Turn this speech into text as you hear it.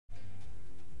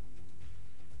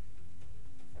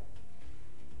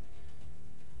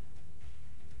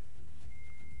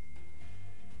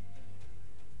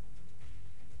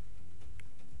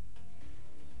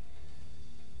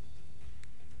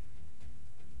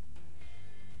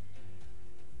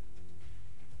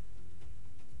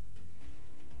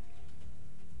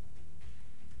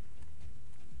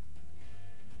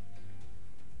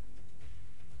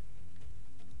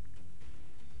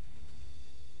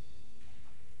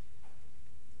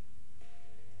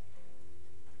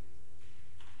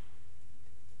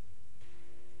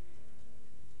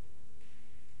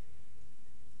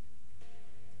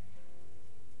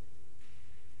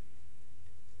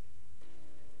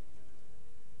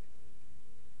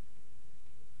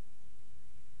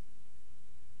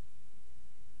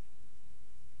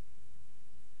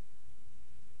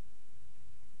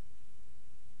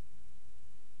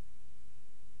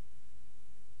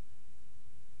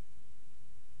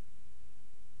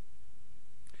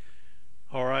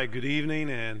right, good evening,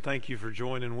 and thank you for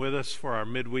joining with us for our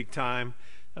midweek time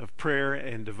of prayer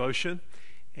and devotion.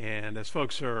 And as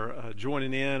folks are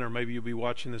joining in, or maybe you'll be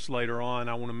watching this later on,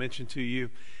 I want to mention to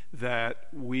you that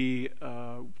we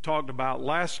talked about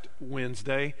last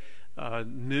Wednesday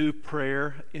new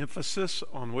prayer emphasis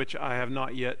on which I have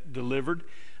not yet delivered,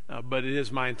 but it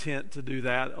is my intent to do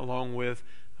that along with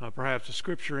perhaps a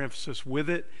scripture emphasis with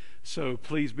it. So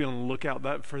please be on the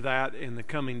lookout for that in the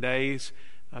coming days.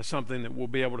 Something that we'll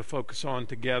be able to focus on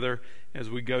together as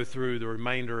we go through the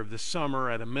remainder of this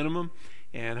summer at a minimum,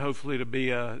 and hopefully to be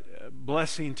a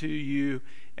blessing to you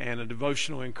and a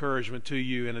devotional encouragement to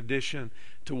you in addition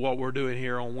to what we're doing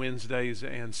here on Wednesdays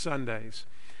and Sundays.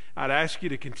 I'd ask you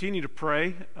to continue to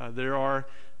pray. There are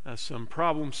some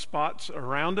problem spots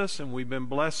around us, and we've been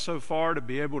blessed so far to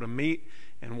be able to meet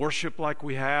and worship like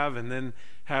we have, and then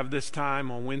have this time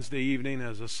on Wednesday evening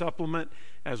as a supplement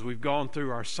as we've gone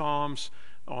through our Psalms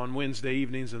on Wednesday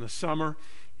evenings in the summer,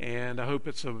 and I hope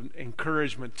it's an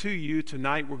encouragement to you.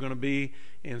 Tonight we're going to be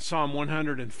in Psalm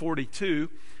 142,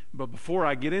 but before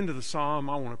I get into the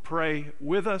psalm, I want to pray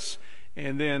with us,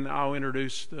 and then I'll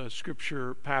introduce the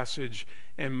scripture passage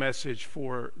and message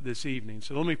for this evening.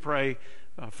 So let me pray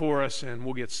for us, and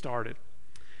we'll get started.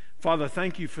 Father,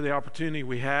 thank you for the opportunity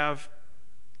we have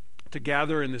to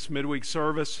gather in this midweek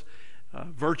service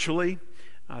virtually.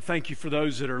 Thank you for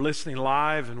those that are listening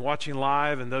live and watching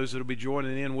live, and those that will be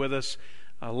joining in with us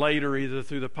later, either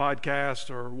through the podcast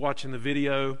or watching the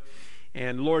video.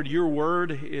 And Lord, your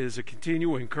word is a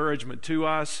continual encouragement to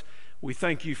us. We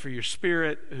thank you for your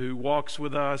Spirit who walks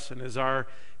with us and is our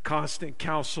constant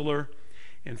counselor.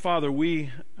 And Father,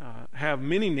 we have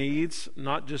many needs,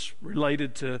 not just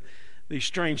related to these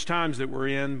strange times that we're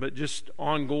in, but just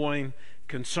ongoing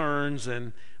concerns,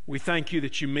 and we thank you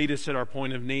that you meet us at our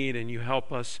point of need and you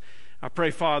help us. I pray,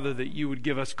 Father, that you would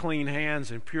give us clean hands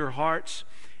and pure hearts,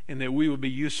 and that we would be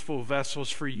useful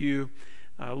vessels for you,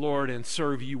 Lord, and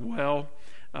serve you well.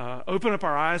 Open up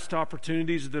our eyes to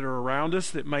opportunities that are around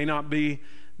us that may not be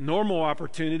normal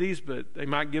opportunities, but they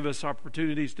might give us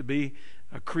opportunities to be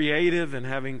creative and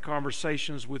having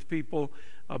conversations with people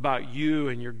about you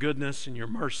and your goodness and your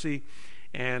mercy.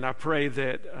 And I pray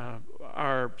that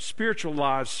our spiritual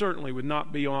lives certainly would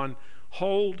not be on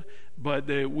hold, but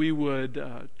that we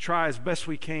would try as best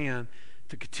we can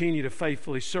to continue to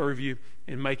faithfully serve you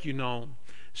and make you known.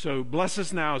 So bless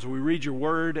us now as we read your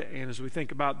word and as we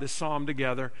think about this psalm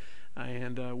together.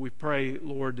 And we pray,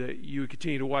 Lord, that you would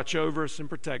continue to watch over us and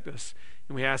protect us.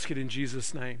 And we ask it in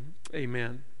Jesus' name.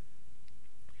 Amen.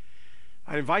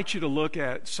 I invite you to look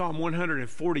at Psalm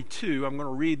 142. I'm going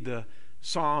to read the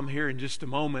psalm here in just a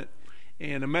moment,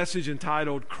 and a message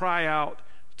entitled, Cry Out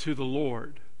to the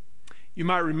Lord. You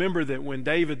might remember that when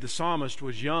David the psalmist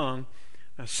was young,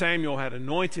 Samuel had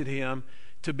anointed him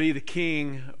to be the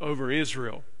king over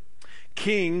Israel.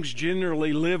 Kings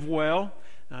generally live well.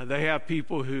 They have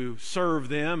people who serve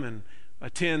them and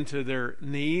attend to their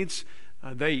needs.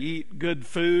 They eat good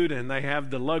food and they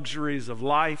have the luxuries of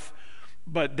life.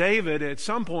 But David, at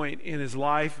some point in his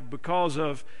life, because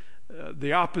of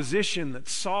the opposition that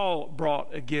Saul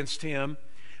brought against him,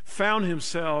 found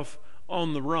himself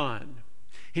on the run.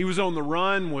 He was on the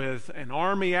run with an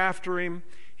army after him.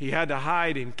 He had to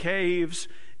hide in caves,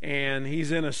 and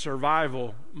he's in a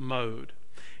survival mode.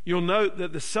 You'll note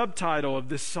that the subtitle of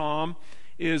this psalm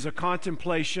is a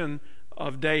contemplation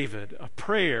of David, a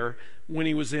prayer when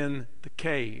he was in the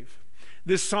cave.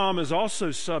 This psalm is also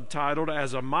subtitled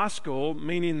as a maskil,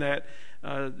 meaning that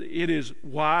it is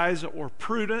wise or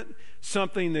prudent,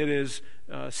 something that is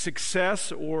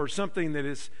success or something that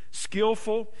is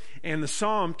skillful. And the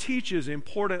psalm teaches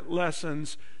important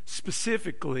lessons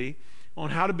specifically on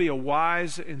how to be a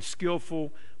wise and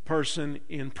skillful person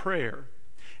in prayer.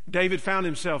 David found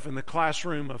himself in the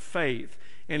classroom of faith,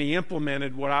 and he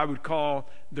implemented what I would call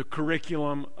the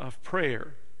curriculum of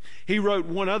prayer. He wrote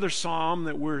one other psalm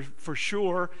that we're for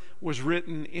sure was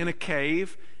written in a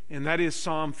cave, and that is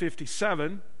Psalm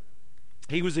 57.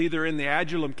 He was either in the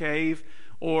Adullam cave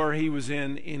or he was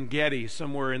in En-Gedi,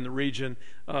 somewhere in the region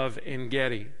of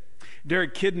En-Gedi.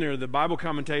 Derek Kidner, the Bible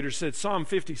commentator, said Psalm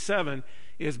 57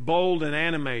 is bold and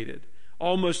animated,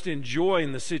 almost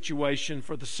enjoying the situation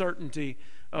for the certainty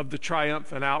of the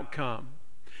triumphant outcome.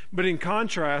 But in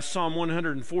contrast, Psalm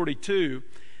 142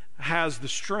 has the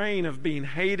strain of being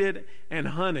hated and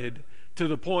hunted to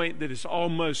the point that it's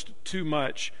almost too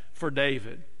much for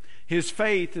David. His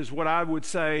faith is what I would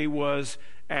say was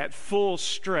at full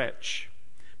stretch,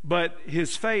 but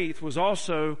his faith was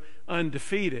also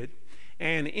undefeated,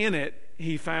 and in it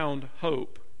he found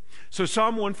hope. So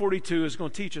Psalm 142 is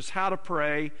going to teach us how to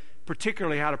pray,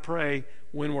 particularly how to pray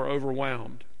when we're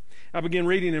overwhelmed. I begin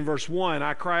reading in verse 1.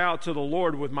 I cry out to the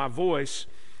Lord with my voice.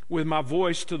 With my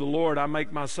voice to the Lord I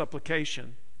make my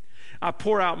supplication. I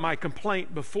pour out my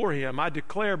complaint before him. I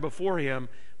declare before him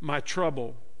my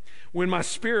trouble. When my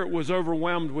spirit was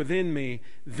overwhelmed within me,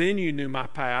 then you knew my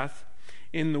path.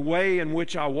 In the way in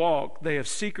which I walk, they have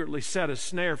secretly set a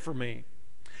snare for me.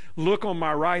 Look on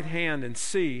my right hand and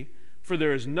see, for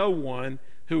there is no one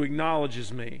who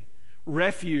acknowledges me.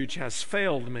 Refuge has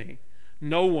failed me.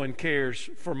 No one cares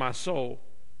for my soul.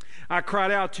 I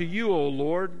cried out to you, O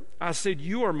Lord. I said,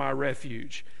 you are my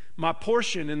refuge, my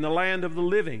portion in the land of the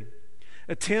living.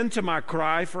 Attend to my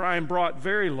cry, for I am brought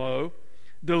very low.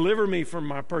 Deliver me from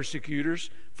my persecutors,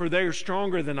 for they are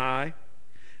stronger than I.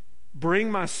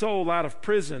 Bring my soul out of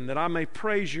prison, that I may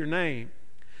praise your name.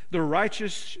 The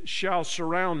righteous shall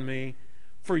surround me,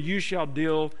 for you shall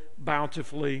deal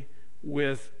bountifully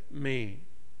with me.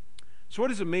 So what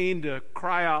does it mean to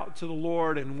cry out to the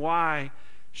Lord, and why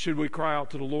should we cry out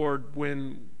to the Lord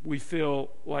when we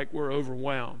feel like we're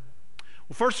overwhelmed?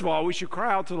 Well, first of all, we should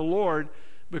cry out to the Lord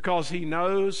because he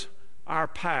knows our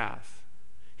path.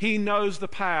 He knows the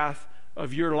path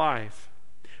of your life.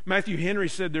 Matthew Henry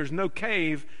said there's no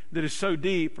cave that is so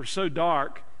deep or so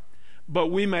dark, but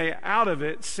we may out of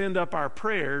it send up our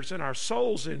prayers and our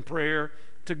souls in prayer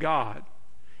to God.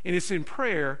 And it's in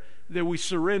prayer that we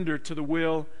surrender to the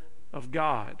will of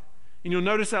God. And you'll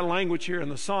notice that language here in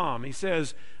the psalm. He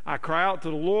says, I cry out to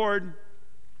the Lord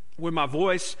with my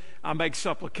voice. I make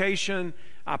supplication.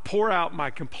 I pour out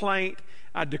my complaint.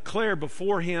 I declare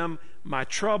before him my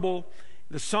trouble.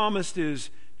 The psalmist is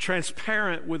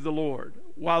transparent with the Lord,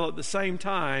 while at the same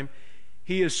time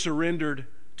he is surrendered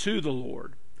to the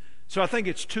Lord. So I think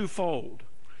it's twofold.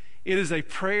 It is a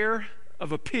prayer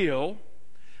of appeal,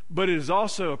 but it is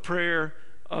also a prayer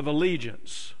of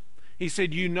allegiance. He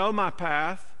said, you know my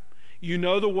path. You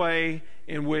know the way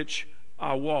in which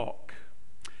I walk.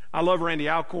 I love Randy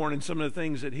Alcorn and some of the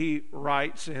things that he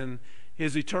writes in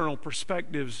his Eternal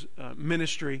Perspectives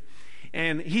ministry.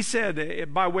 And he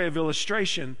said, by way of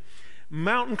illustration,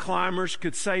 mountain climbers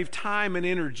could save time and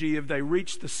energy if they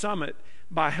reached the summit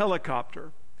by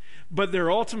helicopter. But their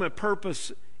ultimate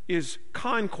purpose is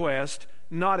conquest,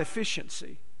 not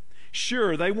efficiency.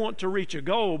 Sure, they want to reach a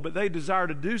goal, but they desire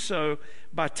to do so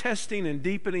by testing and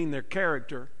deepening their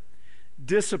character,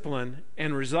 discipline,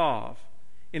 and resolve.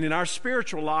 And in our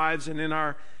spiritual lives and in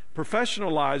our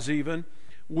professional lives even,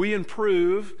 we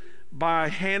improve by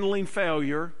handling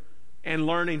failure and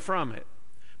learning from it,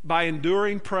 by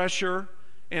enduring pressure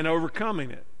and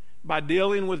overcoming it, by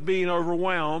dealing with being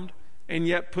overwhelmed and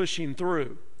yet pushing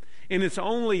through. And it's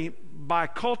only by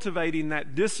cultivating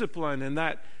that discipline and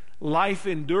that life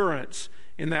endurance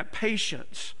and that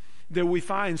patience that we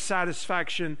find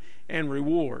satisfaction and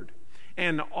reward.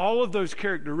 And all of those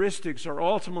characteristics are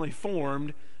ultimately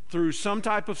formed through some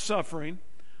type of suffering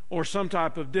or some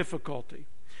type of difficulty.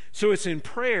 So it's in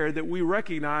prayer that we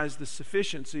recognize the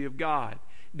sufficiency of God.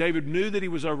 David knew that he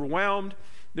was overwhelmed.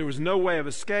 There was no way of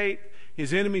escape.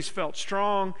 His enemies felt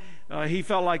strong. He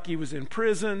felt like he was in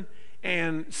prison.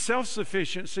 And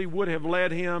self-sufficiency would have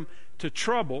led him to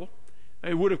trouble.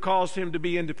 It would have caused him to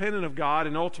be independent of God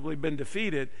and ultimately been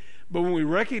defeated. But when we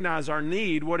recognize our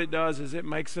need, what it does is it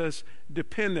makes us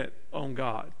dependent on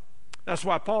God. That's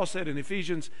why Paul said in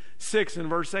Ephesians 6 and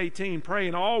verse 18,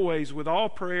 praying always with all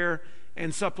prayer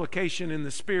and supplication in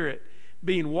the Spirit,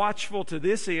 being watchful to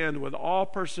this end with all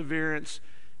perseverance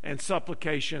and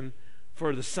supplication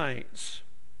for the saints.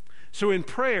 So in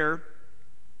prayer,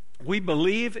 we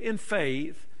believe in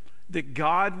faith that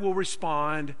God will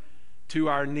respond to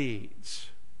our needs.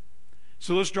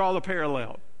 So let's draw the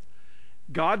parallel.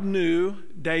 God knew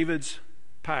David's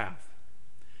path.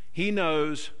 He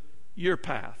knows your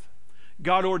path.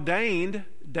 God ordained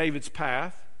David's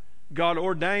path. God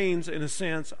ordains, in a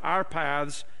sense, our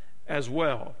paths as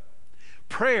well.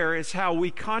 Prayer is how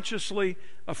we consciously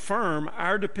affirm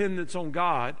our dependence on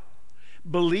God,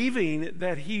 believing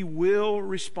that He will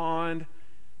respond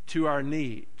to our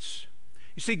needs.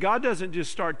 You see, God doesn't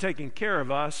just start taking care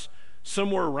of us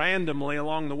somewhere randomly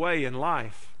along the way in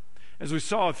life. As we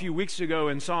saw a few weeks ago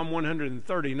in Psalm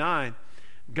 139,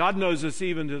 God knows us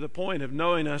even to the point of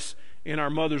knowing us in our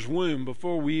mother's womb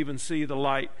before we even see the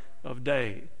light of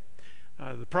day.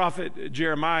 The prophet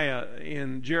Jeremiah,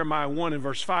 in Jeremiah 1 and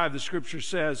verse 5, the scripture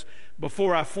says,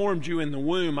 before I formed you in the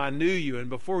womb, I knew you, and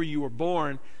before you were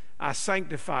born, I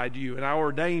sanctified you, and I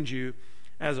ordained you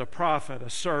as a prophet, a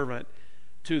servant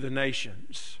to the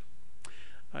nations.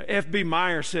 F.B.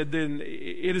 Meyer said, then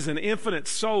it is an infinite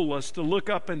solace to look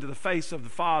up into the face of the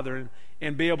Father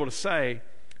and be able to say,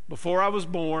 before I was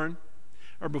born,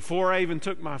 or before I even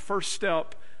took my first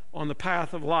step on the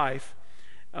path of life,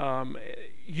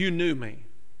 you knew me.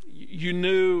 You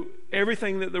knew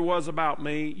everything that there was about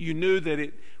me. You knew that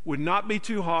it would not be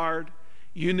too hard.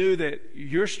 You knew that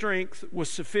your strength was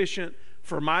sufficient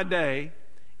for my day.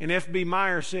 And F.B.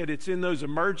 Meyer said it's in those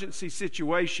emergency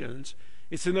situations,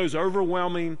 it's in those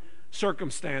overwhelming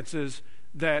circumstances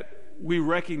that we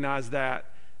recognize that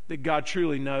God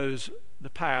truly knows the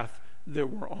path that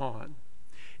we're on.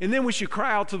 And then we should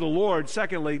cry out to the Lord,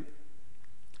 secondly,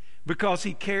 because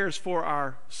He cares for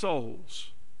our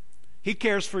souls. He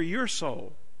cares for your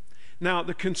soul. Now,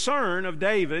 the concern of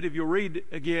David, if you'll read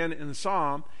again in the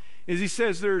Psalm, is he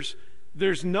says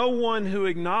there's no one who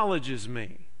acknowledges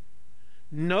me.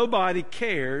 Nobody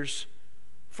cares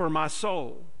for my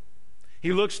soul.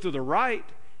 He looks to the right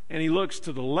and he looks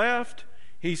to the left.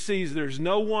 He sees there's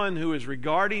no one who is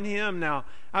regarding him. Now,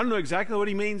 I don't know exactly what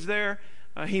he means there.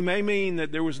 He may mean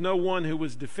that there was no one who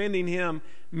was defending him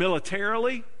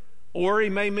militarily, or he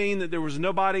may mean that there was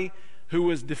nobody who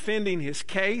was defending his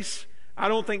case. I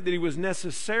don't think that he was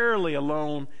necessarily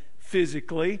alone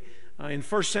physically. In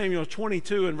 1 Samuel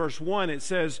 22 and verse 1, it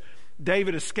says,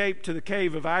 David escaped to the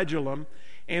cave of Adullam,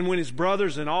 and when his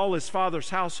brothers and all his father's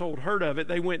household heard of it,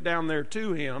 they went down there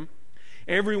to him.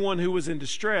 Everyone who was in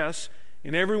distress,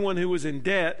 and everyone who was in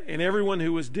debt, and everyone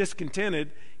who was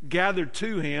discontented gathered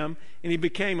to him, and he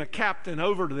became a captain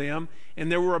over them,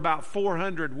 and there were about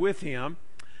 400 with him.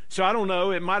 So I don't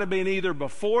know, it might have been either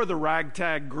before the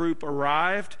ragtag group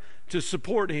arrived to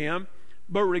support him,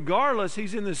 but regardless,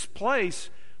 he's in this place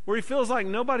where he feels like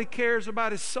nobody cares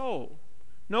about his soul.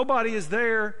 Nobody is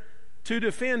there to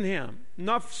defend him,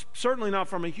 certainly not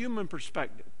from a human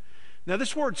perspective. Now,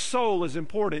 this word soul is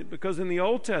important because in the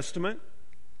Old Testament,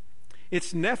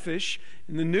 it's nephesh.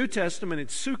 In the New Testament,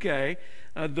 it's suke.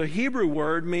 The Hebrew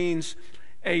word means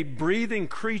a breathing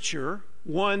creature,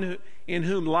 one in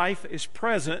whom life is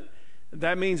present.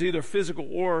 That means either physical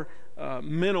or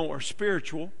mental or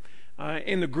spiritual.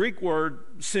 And the Greek word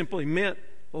simply meant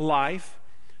life.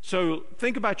 So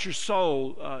think about your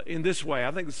soul in this way.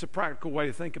 I think it's a practical way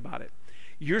to think about it.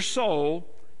 Your soul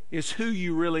is who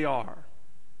you really are.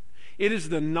 It is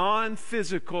the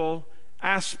non-physical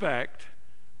aspect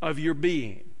of your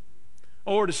being.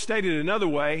 Or to state it another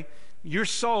way, your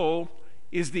soul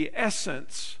is the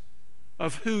essence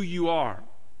of who you are.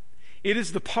 It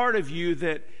is the part of you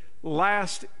that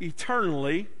lasts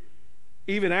eternally,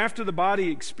 even after the body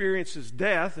experiences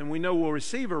death, and we know we'll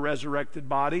receive a resurrected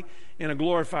body in a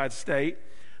glorified state,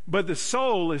 but the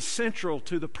soul is central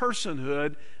to the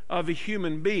personhood of a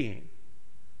human being.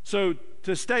 So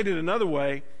to state it another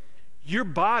way, your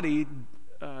body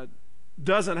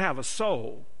doesn't have a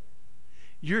soul.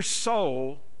 Your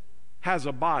soul has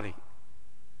a body.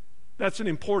 That's an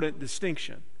important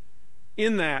distinction,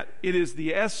 in that it is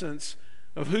the essence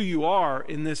of who you are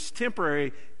in this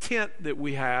temporary tent that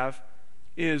we have,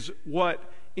 is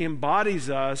what embodies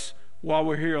us while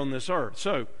we're here on this earth.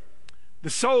 So the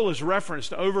soul is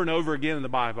referenced over and over again in the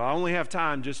Bible. I only have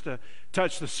time just to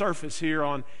touch the surface here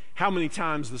on how many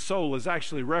times the soul is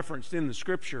actually referenced in the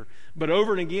Scripture. But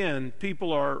over and again,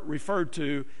 people are referred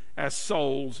to as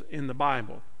souls in the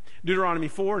Bible. Deuteronomy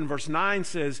 4 and verse 9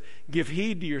 says, "Give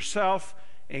heed to yourself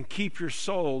and keep your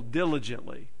soul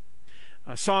diligently."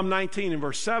 Psalm 19 and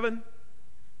verse 7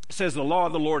 says, "The law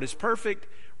of the Lord is perfect,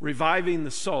 reviving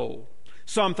the soul."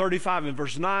 Psalm 35 and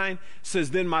verse 9 says,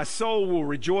 "Then my soul will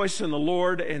rejoice in the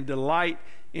Lord and delight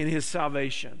in His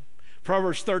salvation."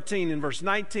 Proverbs 13 and verse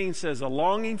 19 says, "A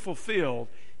longing fulfilled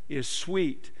is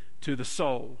sweet to the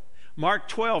soul." Mark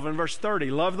 12 and verse 30,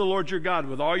 "Love the Lord your God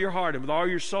with all your heart and with all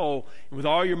your soul and with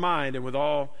all your mind and with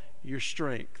all your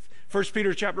strength." 1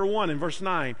 Peter chapter 1 and verse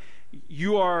 9,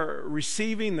 "You are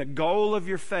receiving the goal of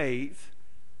your faith,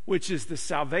 which is the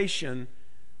salvation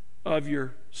of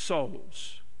your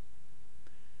souls."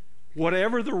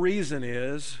 Whatever the reason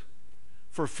is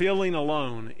for feeling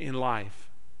alone in life,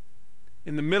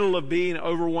 in the middle of being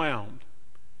overwhelmed,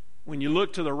 when you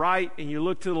look to the right and you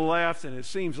look to the left and it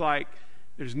seems like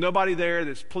there's nobody there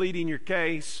that's pleading your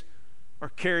case or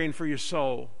caring for your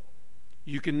soul,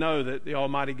 you can know that the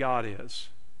Almighty God is.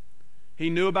 He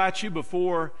knew about you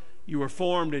before you were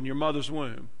formed in your mother's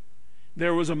womb.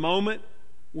 There was a moment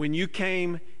when you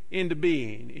came into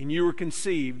being and you were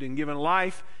conceived and given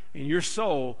life and your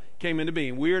soul came into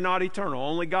being. We are not eternal.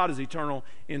 Only God is eternal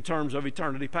in terms of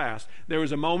eternity past. There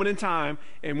was a moment in time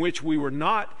in which we were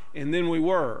not and then we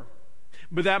were.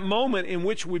 But that moment in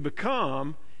which we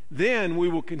become, then we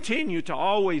will continue to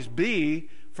always be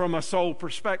from a soul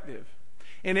perspective.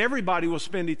 And everybody will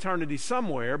spend eternity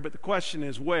somewhere, but the question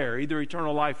is where? Either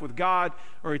eternal life with God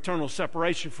or eternal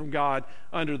separation from God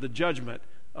under the judgment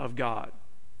of God.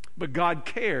 But God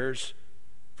cares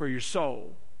for your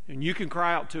soul. And you can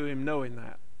cry out to him knowing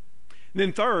that. And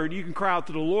then third, you can cry out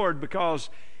to the Lord because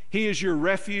he is your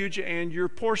refuge and your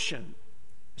portion.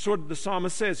 That's what the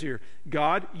psalmist says here.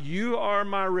 God, you are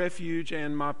my refuge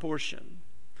and my portion.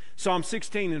 Psalm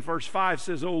 16 in verse 5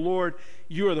 says, O Lord,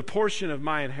 you are the portion of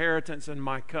my inheritance and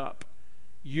my cup.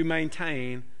 You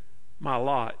maintain my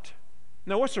lot.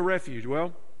 Now, what's a refuge?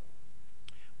 Well,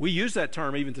 we use that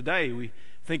term even today. We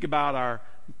think about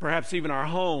perhaps even our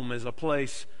home as a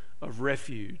place of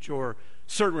refuge, or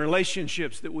certain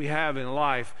relationships that we have in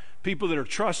life, people that are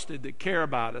trusted, that care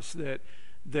about us,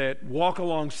 that walk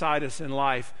alongside us in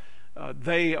life.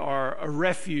 They are a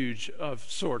refuge of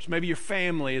sorts. Maybe your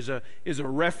family is a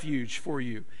refuge for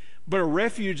you. But a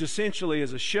refuge essentially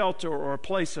is a shelter or a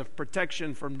place of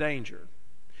protection from danger.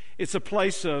 It's a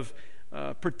place of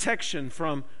protection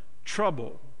from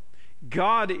trouble.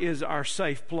 God is our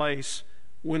safe place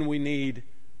when we need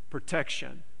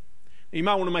protection. You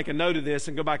might want to make a note of this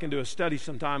and go back and do a study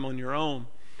sometime on your own.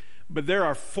 But there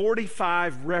are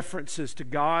 45 references to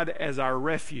God as our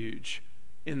refuge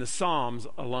in the Psalms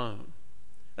alone.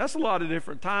 That's a lot of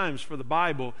different times for the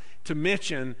Bible to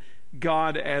mention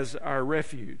God as our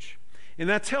refuge. And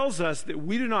that tells us that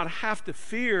we do not have to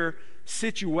fear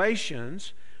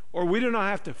situations, or we do not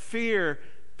have to fear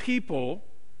people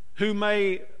who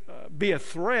may be a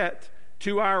threat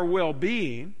to our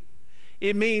well-being.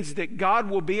 It means that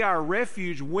God will be our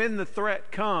refuge when the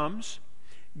threat comes.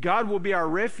 God will be our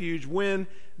refuge when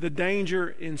the danger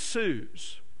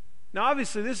ensues. Now,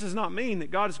 obviously, this does not mean that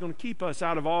God is going to keep us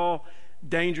out of all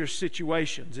dangerous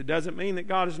situations. It doesn't mean that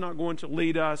God is not going to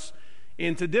lead us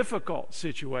into difficult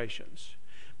situations.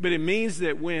 But it means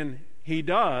that when he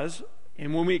does,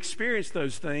 and when we experience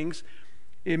those things,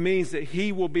 it means that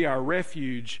he will be our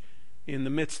refuge in the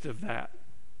midst of that.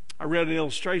 I read an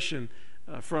illustration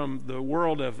from the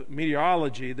world of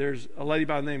meteorology. There's a lady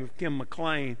by the name of Kim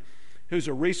McLean, who's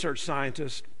a research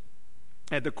scientist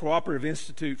at the Cooperative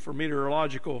Institute for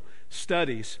Meteorological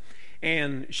Studies.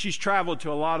 And she's traveled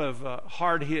to a lot of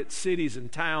hard-hit cities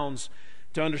and towns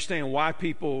to understand why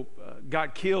people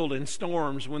got killed in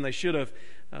storms when they should have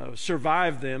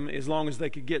survived them as long as they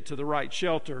could get to the right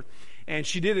shelter. And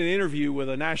she did an interview with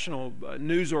a national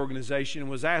news organization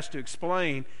and was asked to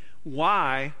explain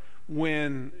why,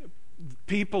 when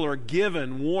people are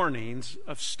given warnings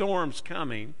of storms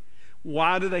coming,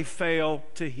 why do they fail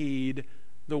to heed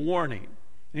the warning?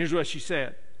 And here's what she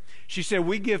said. She said,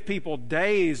 we give people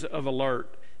days of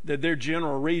alert that their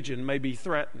general region may be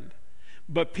threatened.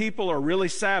 But people are really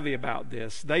savvy about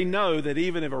this. They know that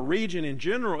even if a region in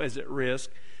general is at risk,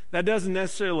 that doesn't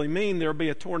necessarily mean there'll be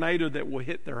a tornado that will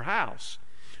hit their house.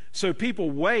 So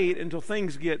people wait until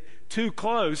things get too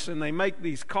close and they make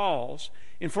these calls.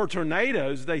 And for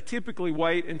tornadoes, they typically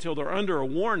wait until they're under a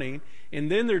warning,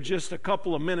 and then they're just a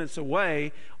couple of minutes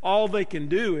away. All they can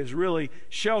do is really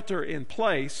shelter in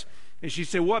place. And she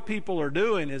said what people are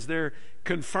doing is they're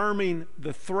confirming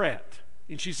the threat.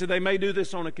 And she said they may do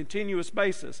this on a continuous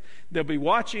basis. They'll be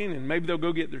watching, and maybe they'll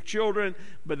go get their children,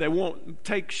 but they won't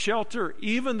take shelter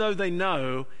even though they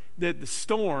know that the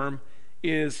storm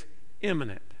is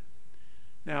imminent.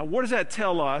 Now, what does that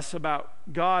tell us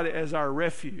about God as our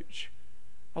refuge?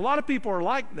 A lot of people are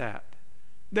like that.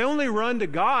 They only run to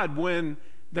God when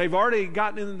they've already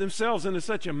gotten themselves into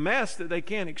such a mess that they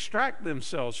can't extract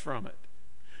themselves from it.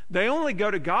 They only go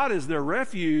to God as their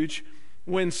refuge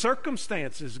when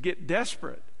circumstances get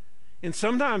desperate. And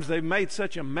sometimes they've made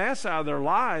such a mess out of their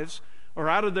lives or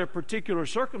out of their particular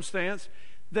circumstance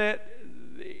that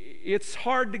it's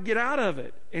hard to get out of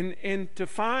it and to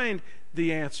find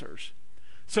the answers.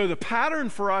 So the pattern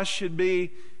for us should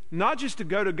be not just to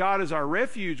go to God as our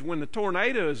refuge when the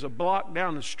tornado is a block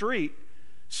down the street,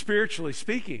 spiritually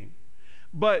speaking,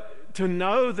 but to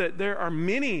know that there are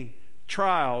many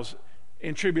trials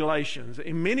and tribulations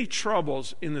and many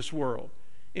troubles in this world.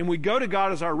 And we go to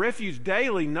God as our refuge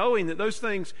daily, knowing that those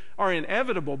things are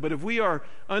inevitable. But if we are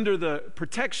under the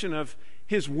protection of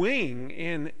His wing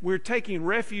and we're taking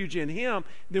refuge in Him,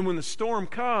 then when the storm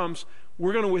comes,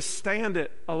 we're going to withstand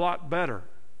it a lot better.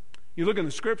 You look in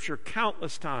the Scripture,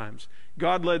 countless times,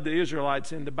 God led the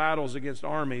Israelites into battles against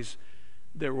armies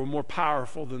that were more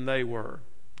powerful than they were.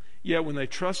 Yet when they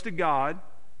trusted God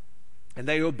and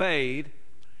they obeyed,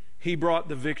 He brought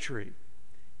the victory.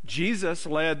 Jesus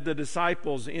led the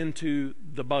disciples into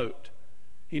the boat.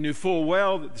 He knew full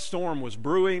well that the storm was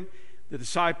brewing. The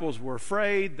disciples were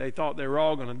afraid. They thought they were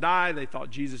all going to die. They thought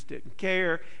Jesus didn't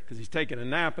care because He's taking a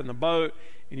nap in the boat.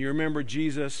 And you remember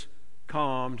Jesus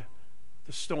calmed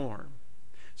the storm.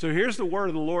 So here's the word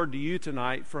of the Lord to you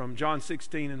tonight from John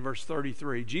 16 and verse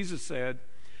 33. Jesus said,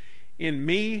 "In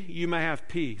me you may have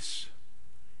peace.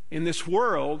 In this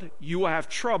world you will have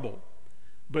trouble,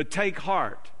 but take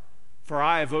heart, for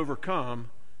I have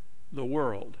overcome the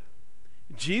world.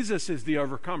 Jesus is the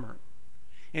overcomer,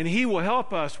 and he will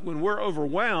help us when we're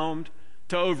overwhelmed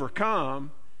to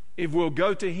overcome if we'll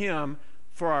go to him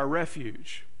for our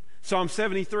refuge. Psalm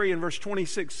 73 and verse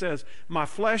 26 says, "My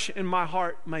flesh and my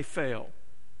heart may fail,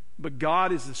 but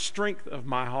God is the strength of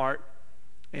my heart,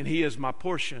 and he is my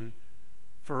portion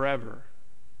forever."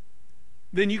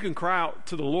 Then you can cry out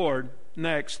to the Lord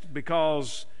next,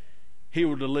 because he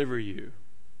will deliver you.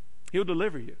 He'll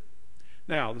deliver you.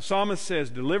 Now, the psalmist says,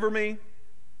 "Deliver me,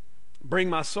 bring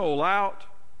my soul out."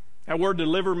 That word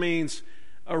deliver means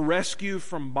a rescue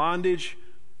from bondage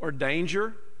or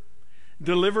danger.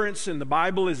 Deliverance in the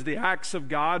Bible is the acts of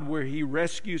God where he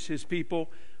rescues his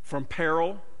people from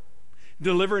peril.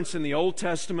 Deliverance in the Old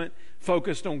Testament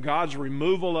focused on God's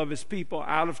removal of his people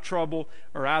out of trouble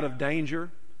or out of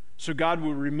danger. So God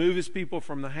would remove his people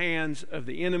from the hands of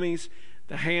the enemies,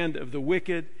 the hand of the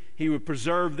wicked. He would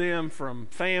preserve them from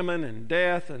famine and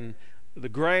death and the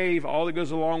grave, all that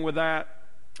goes along with that.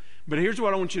 But here's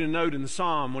what I want you to note in the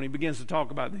Psalm when he begins to talk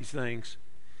about these things.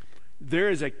 There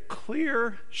is a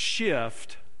clear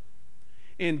shift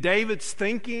in David's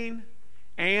thinking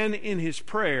and in his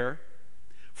prayer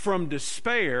from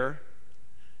despair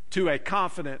to a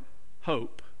confident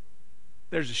hope.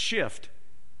 There's a shift.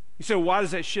 You say, why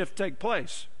does that shift take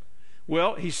place?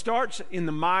 Well, he starts in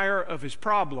the mire of his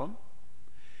problem.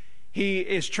 He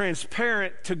is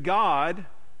transparent to God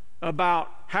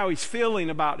about how he's feeling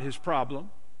about his problem.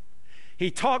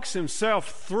 He talks himself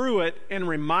through it and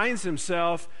reminds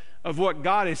himself of what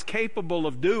God is capable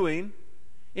of doing.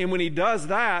 And when he does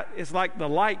that, it's like the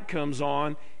light comes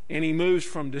on and he moves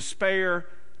from despair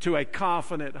to a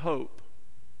confident hope.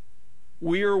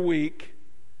 We are weak,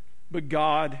 but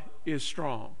God is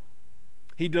strong.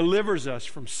 He delivers us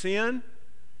from sin.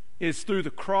 It's through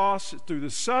the cross, it's through the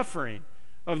suffering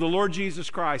of the Lord Jesus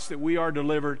Christ that we are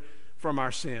delivered from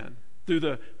our sin, through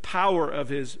the power of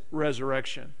his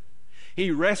resurrection.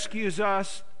 He rescues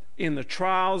us in the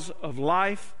trials of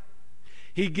life.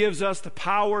 He gives us the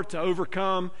power to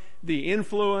overcome the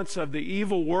influence of the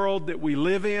evil world that we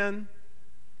live in.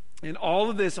 And all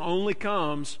of this only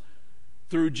comes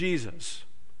through Jesus.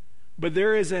 But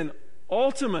there is an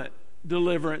ultimate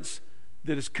deliverance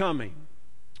that is coming.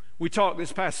 We talked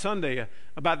this past Sunday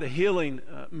about the healing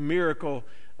miracle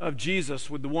of Jesus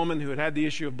with the woman who had had the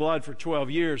issue of blood for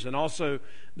 12 years, and also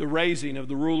the raising of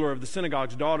the ruler of the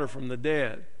synagogue's daughter from the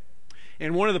dead.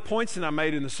 And one of the points that I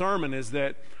made in the sermon is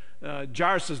that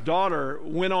Jairus' daughter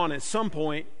went on at some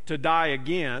point to die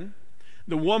again.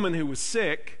 The woman who was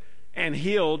sick and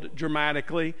healed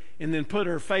dramatically and then put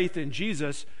her faith in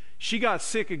Jesus, she got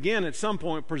sick again at some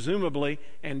point, presumably,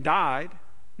 and died.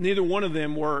 Neither one of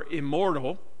them were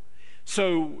immortal.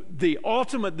 So the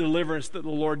ultimate deliverance that the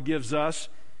Lord gives us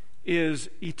is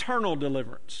eternal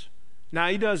deliverance. Now,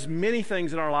 he does many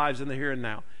things in our lives in the here and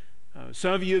now.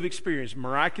 Some of you have experienced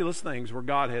miraculous things where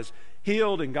God has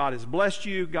healed and God has blessed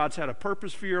you. God's had a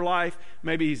purpose for your life.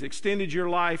 Maybe he's extended your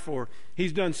life, or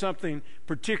he's done something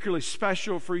particularly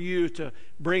special for you to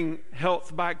bring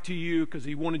health back to you because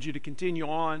he wanted you to continue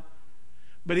on.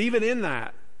 But even in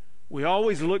that, we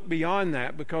always look beyond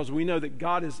that because we know that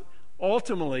God has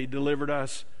ultimately delivered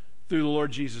us through the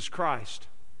Lord Jesus Christ.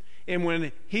 And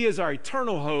when he is our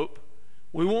eternal hope,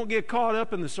 we won't get caught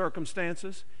up in the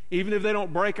circumstances, even if they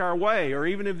don't break our way, or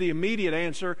even if the immediate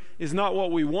answer is not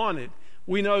what we wanted.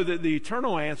 We know that the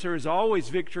eternal answer is always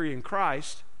victory in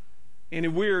Christ. And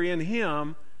if we are in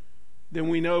him, then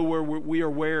we know we are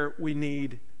where we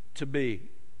need to be.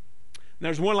 And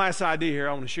there's one last idea here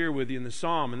I want to share with you in the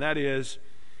psalm, and that is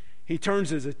he turns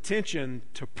his attention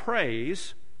to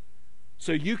praise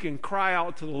so you can cry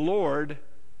out to the Lord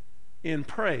in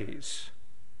praise.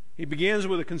 He begins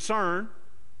with a concern.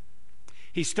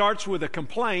 He starts with a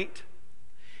complaint,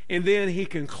 and then he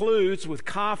concludes with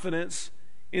confidence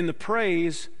in the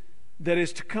praise that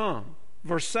is to come.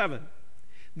 Verse 7,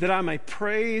 that I may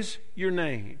praise your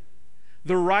name.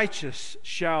 The righteous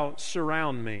shall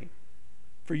surround me,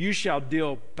 for you shall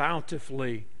deal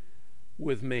bountifully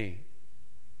with me.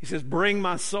 He says, bring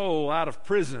my soul out of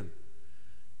prison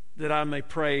that I may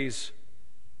praise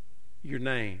your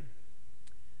name.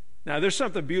 Now, there's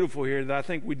something beautiful here that I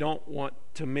think we don't want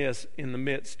to miss in the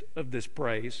midst of this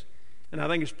praise. And I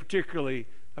think it's particularly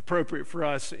appropriate for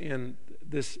us in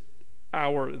this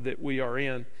hour that we are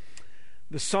in.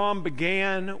 The psalm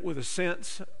began with a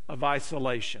sense of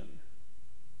isolation.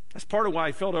 That's part of why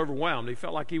he felt overwhelmed. He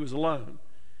felt like he was alone.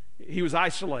 He was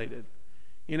isolated.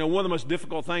 You know, one of the most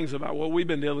difficult things about what we've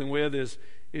been dealing with is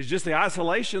just the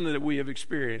isolation that we have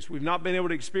experienced. We've not been able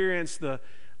to experience the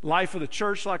life of the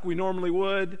church like we normally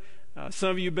would. Some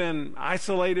of you have been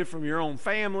isolated from your own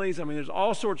families. I mean, there's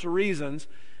all sorts of reasons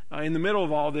in the middle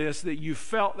of all this that you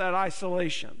felt that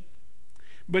isolation.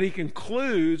 But he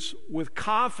concludes with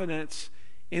confidence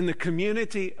in the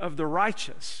community of the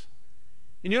righteous.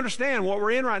 And you understand, what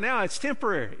we're in right now, it's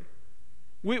temporary.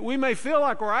 We may feel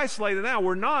like we're isolated now.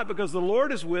 We're not, because the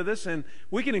Lord is with us, and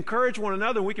we can encourage one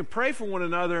another, we can pray for one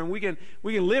another, and we can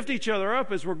lift each other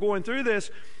up as we're going through this.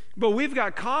 But we've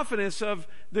got confidence of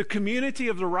the community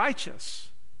of the righteous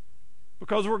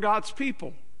because we're God's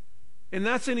people. And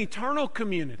that's an eternal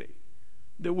community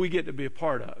that we get to be a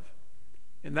part of.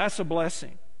 And that's a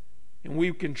blessing. And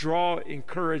we can draw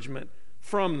encouragement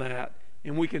from that,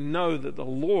 and we can know that the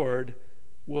Lord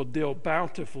will deal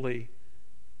bountifully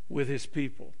with his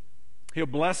people. He'll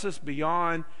bless us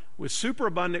beyond, with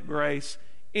superabundant grace,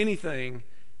 anything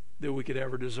that we could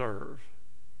ever deserve.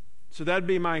 So that'd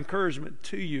be my encouragement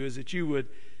to you, is that you would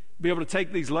be able to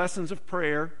take these lessons of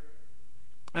prayer,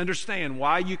 understand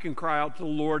why you can cry out to the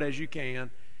Lord as you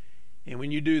can, and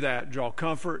when you do that, draw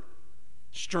comfort,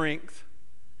 strength,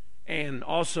 and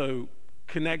also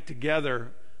connect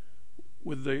together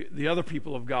with the other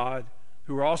people of God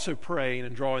who are also praying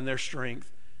and drawing their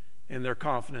strength and their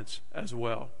confidence as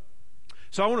well.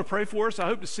 So I want to pray for us. I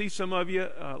hope to see some of you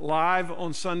live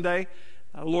on Sunday,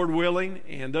 Lord willing,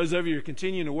 and those of you who are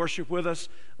continuing to worship with us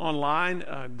online,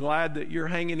 glad that you're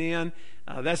hanging in.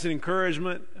 That's an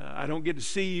encouragement. I don't get to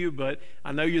see you, but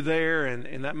I know you're there,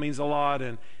 and that means a lot,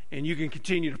 and you can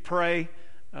continue to pray.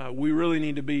 We really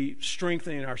need to be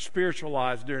strengthening our spiritual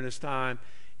lives during this time,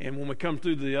 and when we come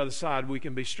through to the other side, we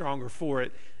can be stronger for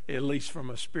it, at least from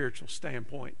a spiritual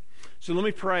standpoint. So let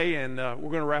me pray, and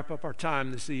we're going to wrap up our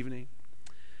time this evening.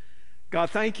 God,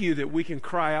 thank you that we can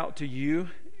cry out to you,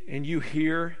 and you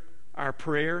hear our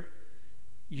prayer.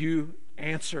 You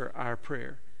answer our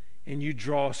prayer, and you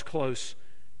draw us close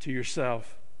to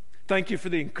yourself. Thank you for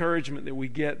the encouragement that we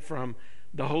get from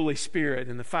the Holy Spirit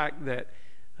and the fact that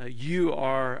you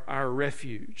are our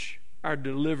refuge, our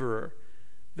deliverer,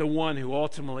 the one who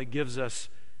ultimately gives us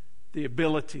the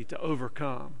ability to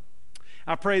overcome.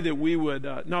 I pray that we would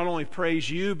not only praise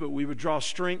you, but we would draw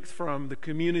strength from the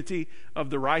community of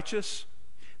the righteous,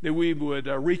 that we would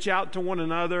reach out to one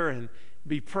another and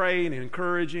be praying and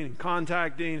encouraging and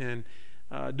contacting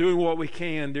and doing what we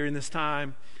can during this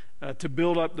time to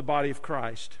build up the body of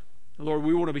Christ. Lord,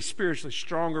 we want to be spiritually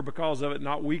stronger because of it,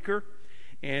 not weaker,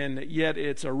 and yet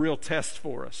it's a real test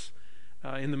for us.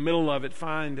 In the middle of it,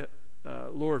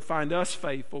 Lord, find us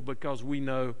faithful because we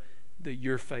know that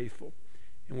you're faithful.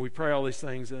 And we pray all these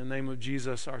things in the name of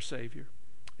Jesus, our Savior.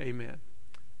 Amen.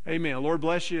 Amen. Lord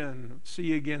bless you, and see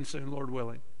you again soon, Lord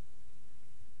willing.